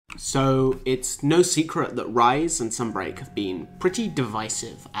So it's no secret that Rise and Sunbreak have been pretty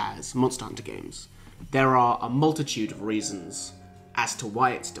divisive as Monster Hunter games. There are a multitude of reasons as to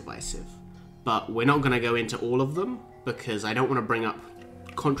why it's divisive, but we're not going to go into all of them because I don't want to bring up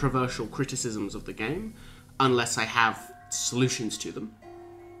controversial criticisms of the game unless I have solutions to them.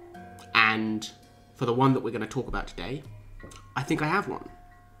 And for the one that we're going to talk about today, I think I have one.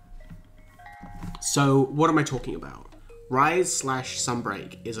 So what am I talking about?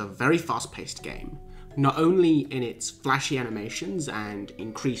 Rise/Sunbreak is a very fast-paced game, not only in its flashy animations and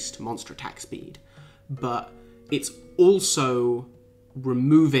increased monster attack speed, but it's also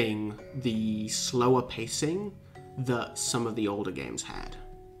removing the slower pacing that some of the older games had.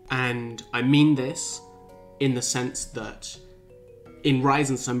 And I mean this in the sense that in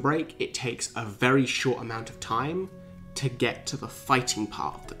Rise and Sunbreak, it takes a very short amount of time to get to the fighting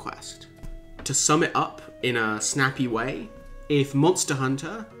part of the quest. To sum it up in a snappy way, if Monster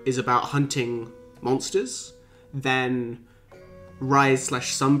Hunter is about hunting monsters, then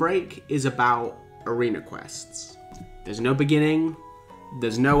Rise/Sunbreak is about arena quests. There's no beginning,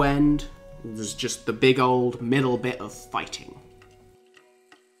 there's no end, there's just the big old middle bit of fighting.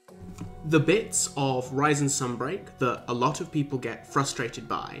 The bits of Rise and Sunbreak that a lot of people get frustrated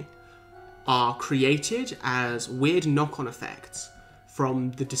by are created as weird knock-on effects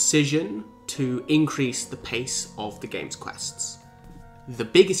from the decision to increase the pace of the game's quests. The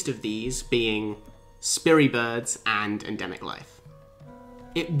biggest of these being Spiribirds and Endemic Life.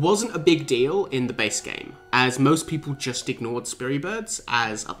 It wasn't a big deal in the base game, as most people just ignored Spiribirds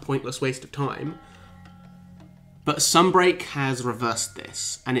as a pointless waste of time, but Sunbreak has reversed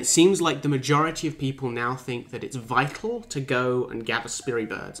this, and it seems like the majority of people now think that it's vital to go and gather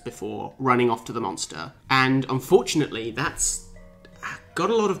Spiribirds before running off to the monster, and unfortunately that's got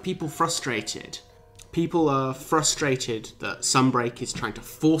a lot of people frustrated. People are frustrated that Sunbreak is trying to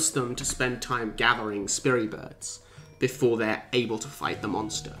force them to spend time gathering Spiribirds before they're able to fight the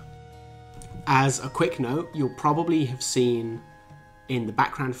monster. As a quick note, you'll probably have seen in the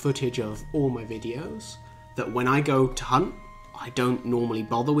background footage of all my videos that when I go to hunt, I don't normally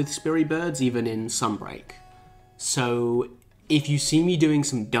bother with Spiribirds even in Sunbreak. So if you see me doing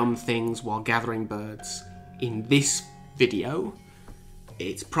some dumb things while gathering birds in this video,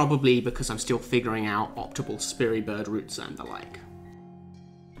 it's probably because I'm still figuring out optimal Spiribird routes and the like.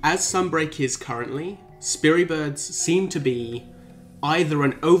 As Sunbreak is currently, Spiribirds seem to be either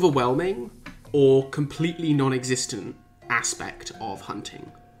an overwhelming or completely non-existent aspect of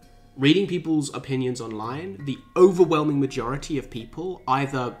hunting. Reading people's opinions online, the overwhelming majority of people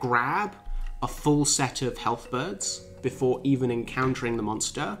either grab a full set of health birds before even encountering the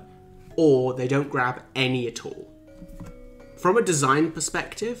monster, or they don't grab any at all. From a design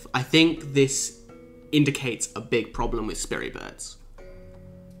perspective, I think this indicates a big problem with Spiribirds.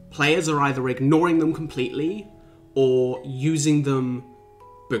 Players are either ignoring them completely or using them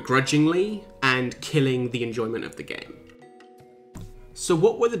begrudgingly and killing the enjoyment of the game. So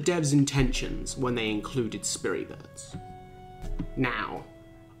what were the devs' intentions when they included Spiribirds? Now,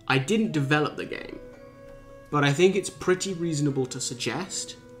 I didn't develop the game, but I think it's pretty reasonable to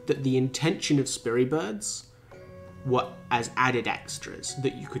suggest that the intention of Spiribirds were as added extras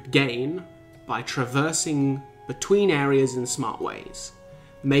that you could gain by traversing between areas in smart ways.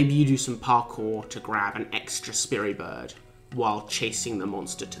 Maybe you do some parkour to grab an extra Spiribird while chasing the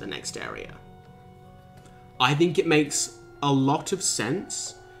monster to the next area. I think it makes a lot of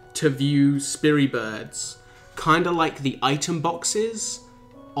sense to view Spiribirds kinda like the item boxes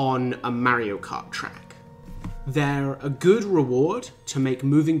on a Mario Kart track. They're a good reward to make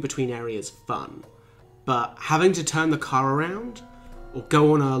moving between areas fun, but having to turn the car around or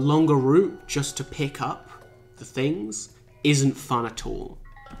go on a longer route just to pick up the things isn't fun at all.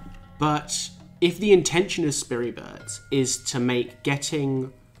 But if the intention of Spiribirds is to make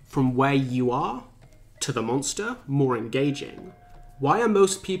getting from where you are to the monster more engaging, why are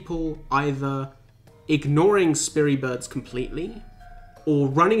most people either ignoring Spiribirds completely or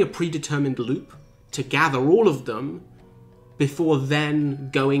running a predetermined loop to gather all of them before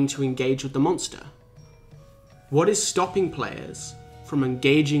then going to engage with the monster? What is stopping players from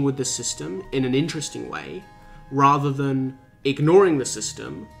engaging with the system in an interesting way rather than ignoring the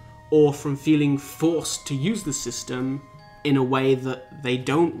system, or from feeling forced to use the system in a way that they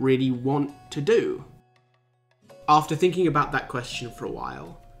don't really want to do? After thinking about that question for a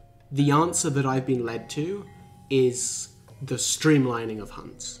while, the answer that I've been led to is the streamlining of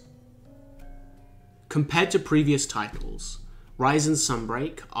hunts. Compared to previous titles, Rise and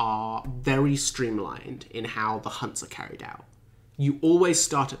Sunbreak are very streamlined in how the hunts are carried out. You always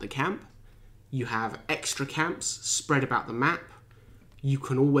start at the camp, you have extra camps spread about the map, you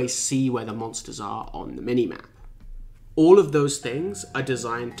can always see where the monsters are on the minimap. All of those things are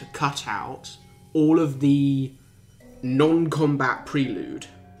designed to cut out all of the non-combat prelude,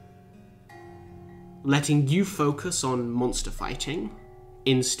 letting you focus on monster fighting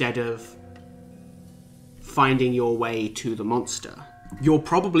instead of finding your way to the monster. You're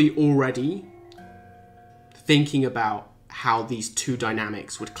probably already thinking about how these two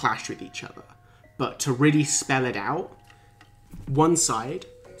dynamics would clash with each other, but to really spell it out, one side,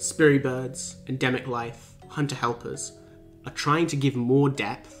 Spiribirds, Endemic Life, Hunter Helpers, are trying to give more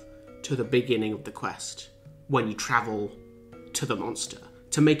depth to the beginning of the quest when you travel to the monster,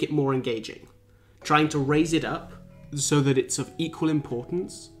 to make it more engaging, trying to raise it up so that it's of equal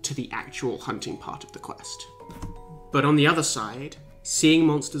importance to the actual hunting part of the quest. But on the other side, seeing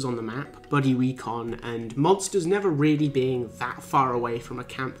monsters on the map, buddy recon, and monsters never really being that far away from a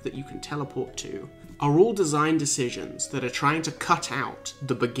camp that you can teleport to, are all design decisions that are trying to cut out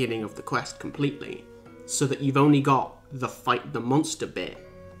the beginning of the quest completely, so that you've only got the fight the monster bit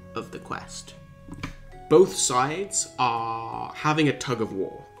of the quest. Both sides are having a tug of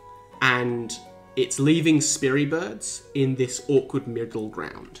war, and it's leaving Spiribirds in this awkward middle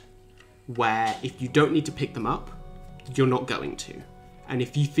ground, where if you don't need to pick them up, you're not going to. And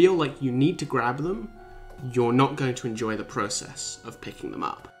if you feel like you need to grab them, you're not going to enjoy the process of picking them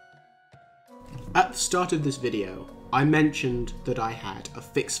up. At the start of this video, I mentioned that I had a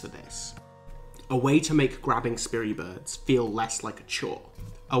fix for this. A way to make grabbing Spiribirds feel less like a chore.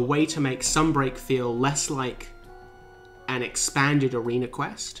 A way to make Sunbreak feel less like an expanded arena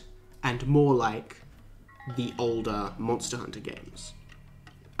quest and more like the older Monster Hunter games.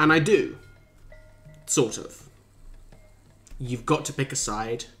 And I do. Sort of. You've got to pick a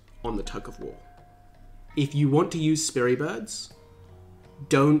side on the tug of war. If you want to use Spiribirds,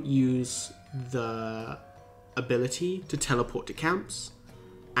 don't use the ability to teleport to camps,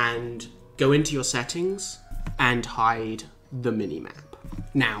 and go into your settings and hide the minimap.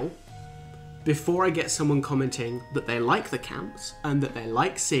 Now, before I get someone commenting that they like the camps and that they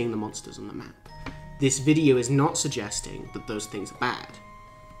like seeing the monsters on the map, this video is not suggesting that those things are bad,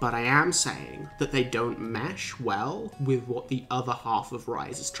 but I am saying that they don't mesh well with what the other half of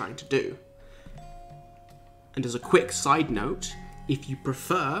Rise is trying to do. And as a quick side note, if you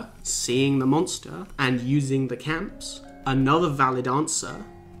prefer seeing the monster and using the camps, another valid answer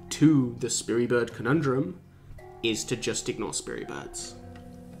to the Spiribird conundrum is to just ignore Spiribirds.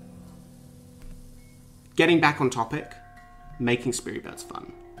 Getting back on topic, making Spiribirds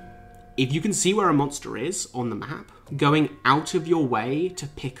fun. If you can see where a monster is on the map, going out of your way to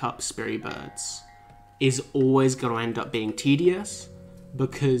pick up Spiribirds is always going to end up being tedious,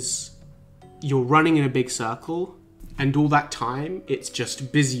 because you're running in a big circle, and all that time it's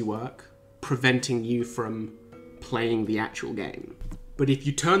just busy work preventing you from playing the actual game. But if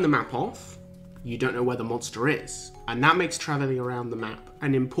you turn the map off, you don't know where the monster is, and that makes traveling around the map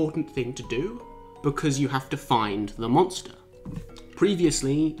an important thing to do, because you have to find the monster.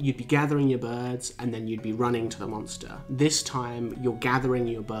 Previously, you'd be gathering your birds and then you'd be running to the monster. This time, you're gathering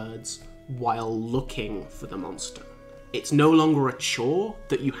your birds while looking for the monster. It's no longer a chore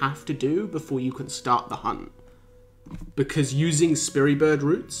that you have to do before you can start the hunt, because using Spiribird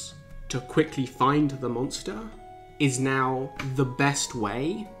routes to quickly find the monster is now the best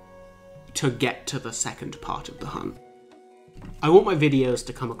way to get to the second part of the hunt. I want my videos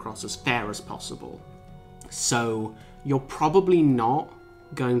to come across as fair as possible, so you're probably not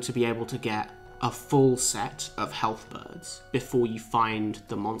going to be able to get a full set of health birds before you find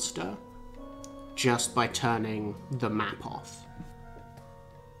the monster just by turning the map off.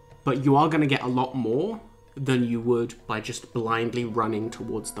 But you are going to get a lot more than you would by just blindly running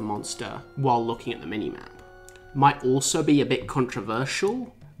towards the monster while looking at the minimap. Might also be a bit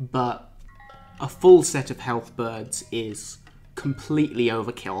controversial, but a full set of health birds is completely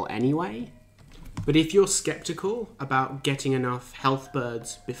overkill anyway. But if you're skeptical about getting enough health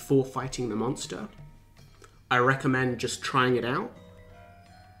birds before fighting the monster, I recommend just trying it out.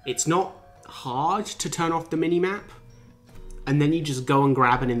 It's not hard to turn off the minimap, and then you just go and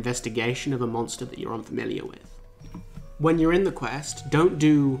grab an investigation of a monster that you're unfamiliar with. When you're in the quest, don't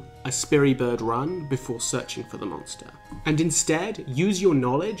do a Spiribird run before searching for the monster, and instead use your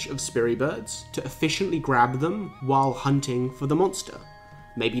knowledge of Spiribirds to efficiently grab them while hunting for the monster.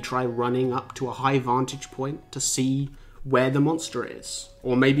 Maybe try running up to a high vantage point to see where the monster is,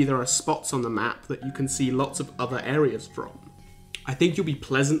 or maybe there are spots on the map that you can see lots of other areas from. I think you'll be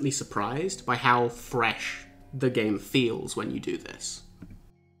pleasantly surprised by how fresh the game feels when you do this.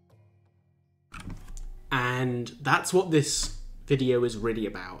 And that's what this video is really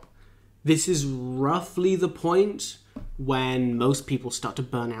about. This is roughly the point when most people start to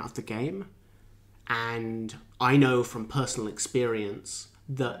burn out of the game. And I know from personal experience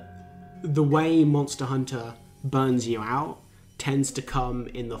that the way Monster Hunter burns you out tends to come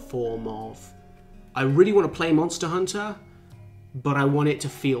in the form of, I really want to play Monster Hunter, but I want it to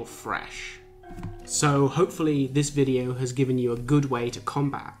feel fresh. So hopefully this video has given you a good way to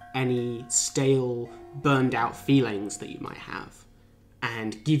combat any stale, burned out feelings that you might have,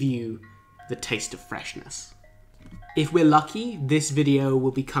 and give you the taste of freshness. If we're lucky, this video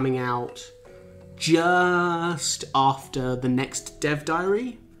will be coming out just after the next dev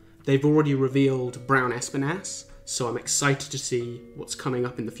diary. They've already revealed Brown Espinasse, so I'm excited to see what's coming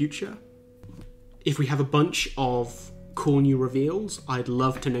up in the future. If we have a bunch of cool new reveals, I'd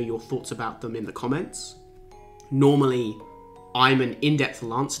love to know your thoughts about them in the comments. Normally, I'm an in-depth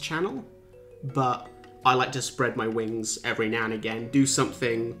Lance channel, but I like to spread my wings every now and again, do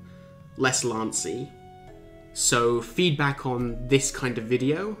something less Lancey. So feedback on this kind of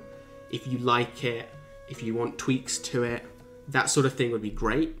video, if you like it, if you want tweaks to it, that sort of thing would be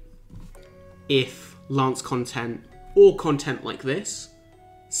great. If Lance content or content like this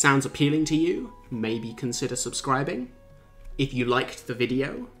sounds appealing to you, maybe consider subscribing. If you liked the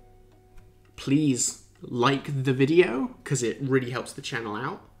video, please like the video because it really helps the channel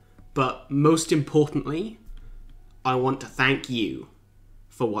out. But most importantly, I want to thank you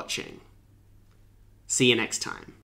for watching. See you next time.